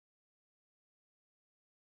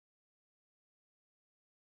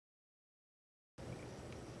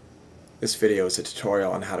This video is a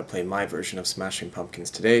tutorial on how to play my version of Smashing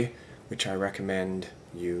Pumpkins Today, which I recommend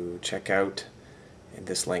you check out in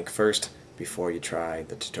this link first before you try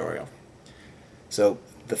the tutorial. So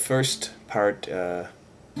the first part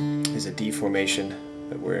is a D formation,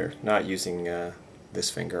 but we're not using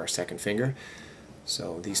this finger, our second finger.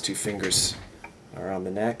 So these two fingers are on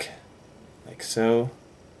the neck, like so.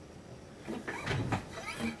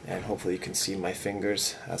 And hopefully you can see my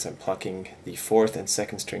fingers as I'm plucking the fourth and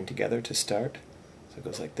second string together to start. So it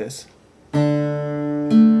goes like this.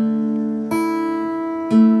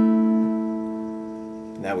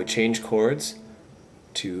 Now we change chords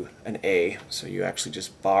to an A, so you actually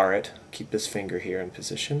just bar it, keep this finger here in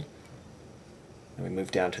position. And we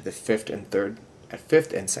move down to the fifth and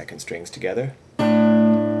second strings together.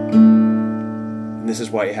 And this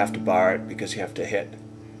is why you have to bar it, because you have to hit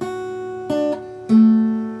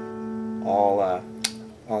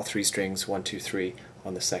all three strings, 1, 2, 3,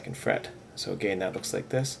 on the second fret. So again, that looks like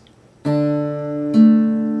this. Then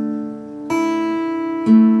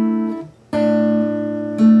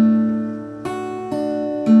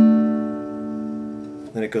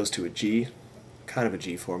it goes to a G, kind of a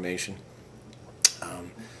G formation.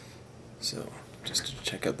 So just to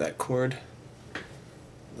check out that chord,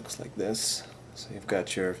 it looks like this. So you've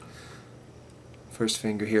got your first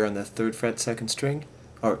finger here on the third fret, second string,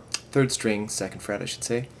 or third string, second fret I should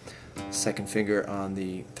say, second finger on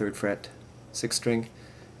the third fret, sixth string,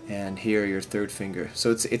 and here your third finger.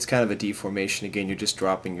 So it's kind of a D formation. Again, you're just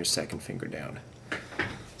dropping your second finger down.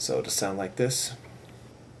 So it'll sound like this.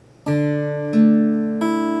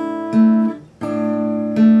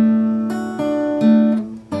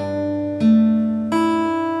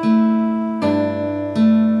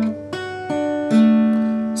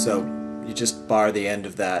 So you just bar the end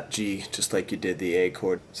of that G just like you did the A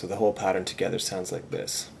chord. So the whole pattern together sounds like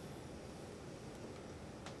this.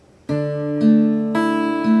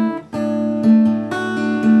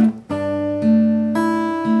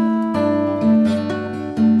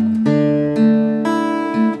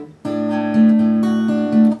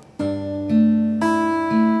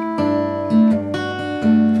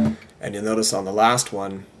 And you'll notice on the last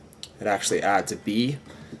one it actually adds a B,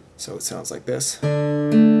 so it sounds like this.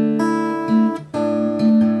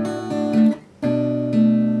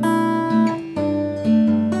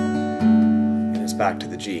 Back to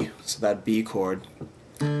the G. So that B chord,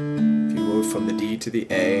 if you move from the D to the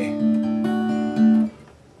A,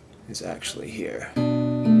 is actually here.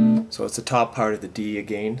 So it's the top part of the D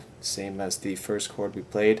again, same as the first chord we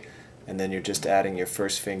played, and then you're just adding your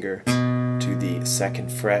first finger to the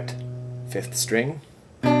second fret, fifth string.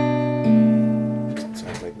 So it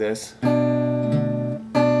sounds like this.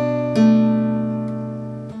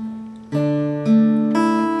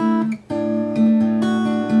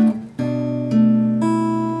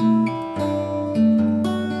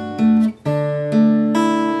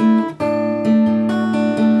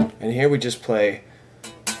 Here we just put a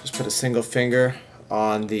single finger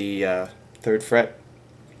on the third fret,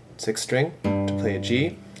 sixth string to play a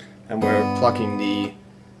G, and we're plucking the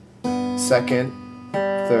second,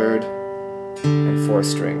 third, and fourth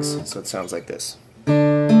strings. So it sounds like this.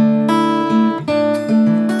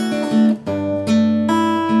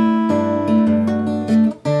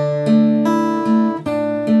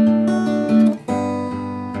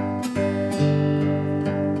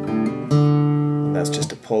 That's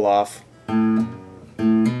just a pull off. We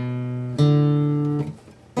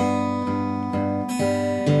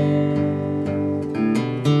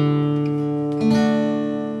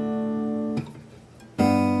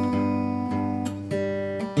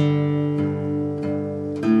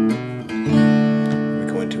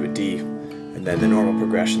go into a D, and then the normal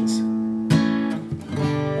progressions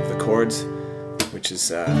of the chords, which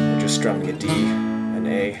is we're just strumming a D, an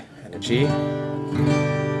A, and a G.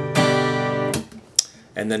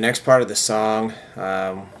 And the next part of the song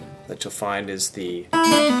that you'll find is the...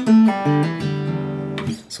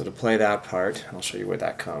 So to play that part, I'll show you where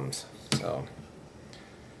that comes. So.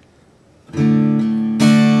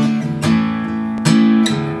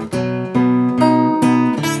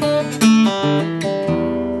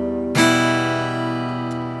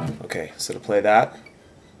 Okay, so to play that,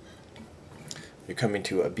 you're coming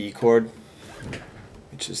to a B chord,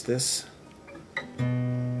 which is this.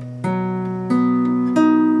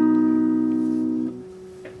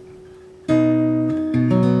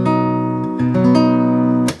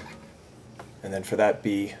 And then for that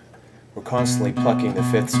B, we're constantly plucking the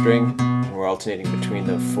fifth string, and we're alternating between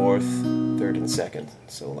the fourth, third, and second.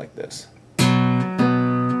 So like this.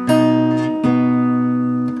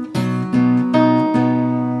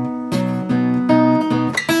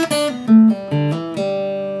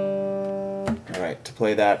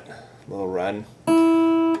 play that little run.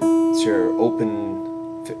 It's your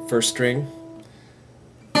open first string.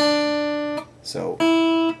 So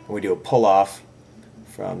we do a pull off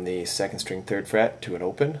from the second string 3rd fret to an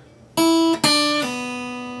open.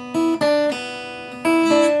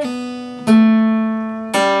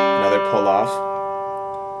 Another pull off,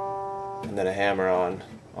 and then a hammer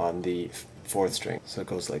on the 4th string. So it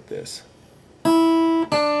goes like this.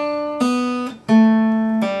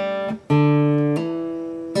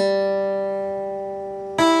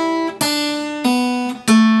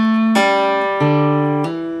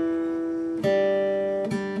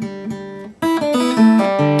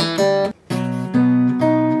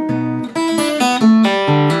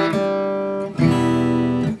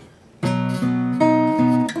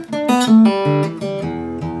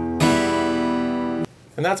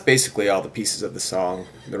 And that's basically all the pieces of the song.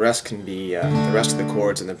 The rest can be the rest of the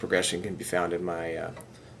chords and the progression can be found in my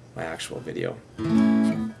my actual video,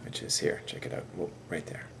 which is here. Check it out, right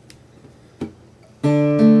there.